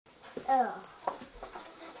Oh.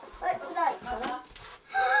 What's the lights on?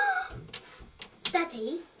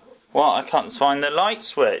 Daddy? What? I can't find the light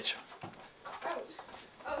switch.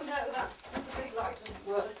 Oh no, that big light doesn't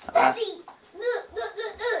work. Daddy! Look!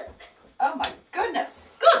 Oh my goodness!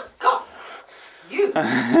 Good God! You!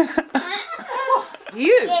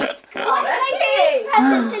 You! Oh,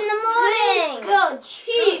 presents in the morning! God,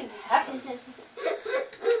 cheese!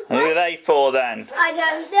 Who are they for then? I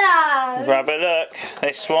don't know. Grab a look.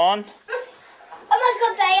 This one. Oh my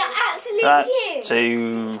God, they are absolutely That's huge.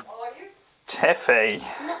 to Tiffy.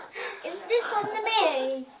 Is this one the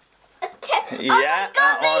me? Yeah, oh my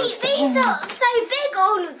God, that was. these are so big,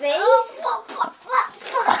 all of these.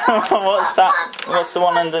 What's that? What's the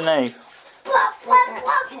one underneath?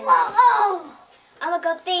 Oh my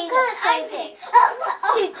God, these are so big.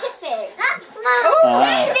 To Tiffy. That's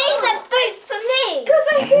these are both for me.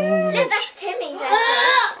 Look, that's Timmy's.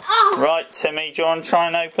 Right, Timmy, do you want to try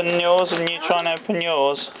and open yours and you try and open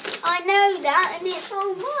yours? I know that, and it's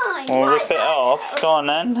all mine. We'll rip it off. Go on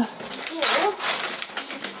then.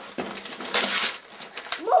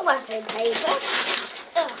 More wrapping paper.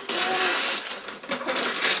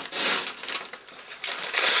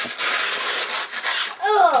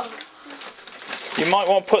 Oh. You might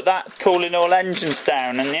want to put that cooling all engines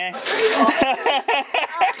down, hadn't you?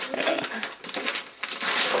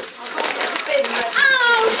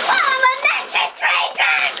 Electric train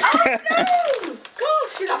track! Oh no!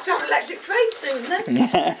 Gosh, you'll have to have an electric train soon then.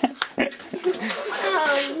 I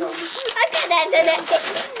got that electric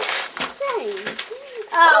train.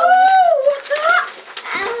 Oh, what's that?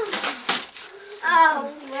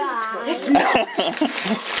 Oh, wow. It's nuts.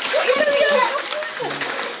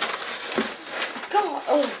 God,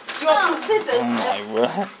 oh, do you want some scissors? Oh my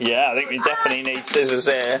word. Yeah, I think we definitely need scissors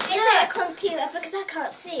here. Is it a computer? Because I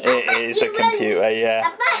can't see. It is a computer, yeah. I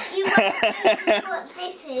bet you won't know what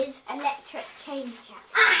this is. Electric change jack.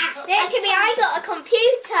 Look to me, I got a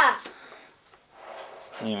computer.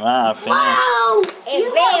 You have, haven't Wow! A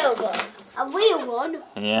real one. A real one? you?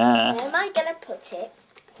 Yeah, Where am I going to put it?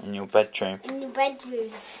 in your bedroom. In the bedroom.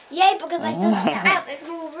 Yeah, because I sorted it out. There's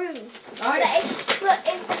more room. Right. But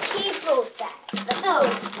it's the keyboard there.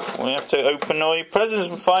 Oh. We have to open all your presents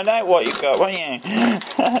and find out what you got, won't you?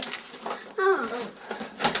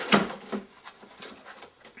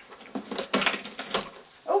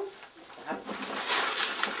 Oh.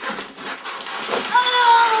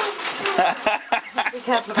 Oh. Be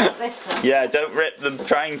careful about this then. Yeah, don't rip the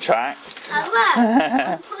train track. I will.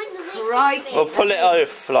 I'm trying to make Right. We'll pull it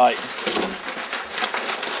off, like.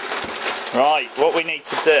 Right, what we need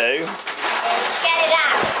to do. Get it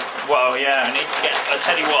out. Well, yeah, we need to get. I'll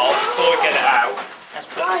tell you what. Before we get it out, let's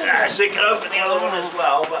put it there so we can open the other one as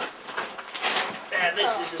well. But yeah,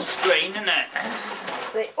 this is a screen, isn't it?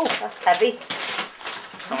 See. Oh, that's heavy.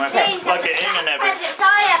 And we have to plug it in and everything. Presents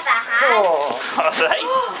I ever had. Oh. Are they?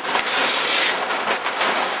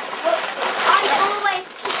 I always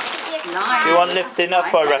keep the Nice. You want lifting up, I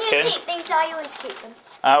When you reckon. keep these, I always keep them.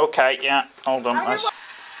 Okay, yeah. Hold on.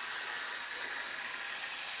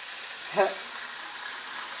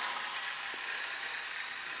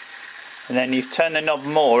 And then you turn the knob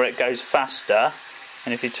more, it goes faster.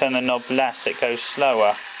 And if you turn the knob less, it goes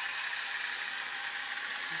slower.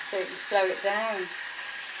 So you slow it down.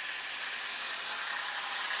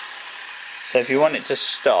 So if you want it to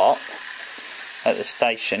stop at the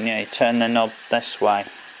station, yeah, you turn the knob this way.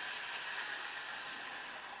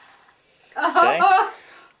 See?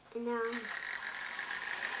 No.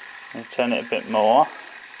 And turn it a bit more.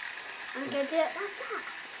 I'm going to do it like that.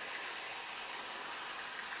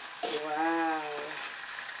 Wow.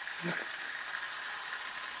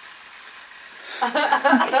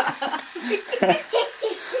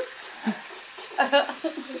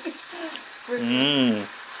 Mmm.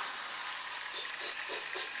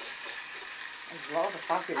 It's rather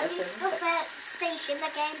fabulous, Have you isn't stop it? at the station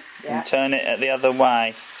again? Yeah. And turn it the other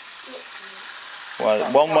way.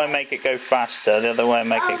 Well, one way make it go faster, the other way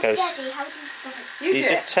make it go. Daddy, how do you stop it? You You do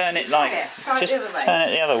just it. turn it Try like, it. Try just it the other way. turn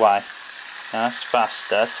it the other way. That's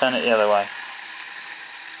faster. Turn it the other way.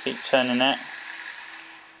 Keep turning it.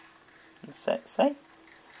 See?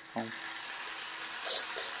 Oh.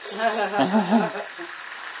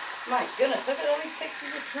 My goodness, look at all these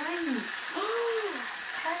pictures of trains.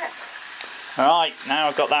 Heck. Right, now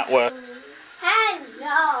I've got that work.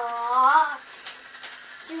 Hello.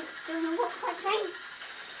 Do you watch my train?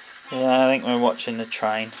 Yeah, I think we're watching the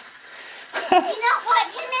train. You're not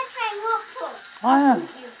watching the train, what for? I am.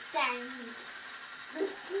 You dang.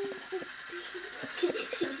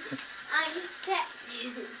 I'm set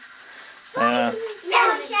you. Yeah. No,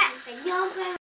 Jackson, you're going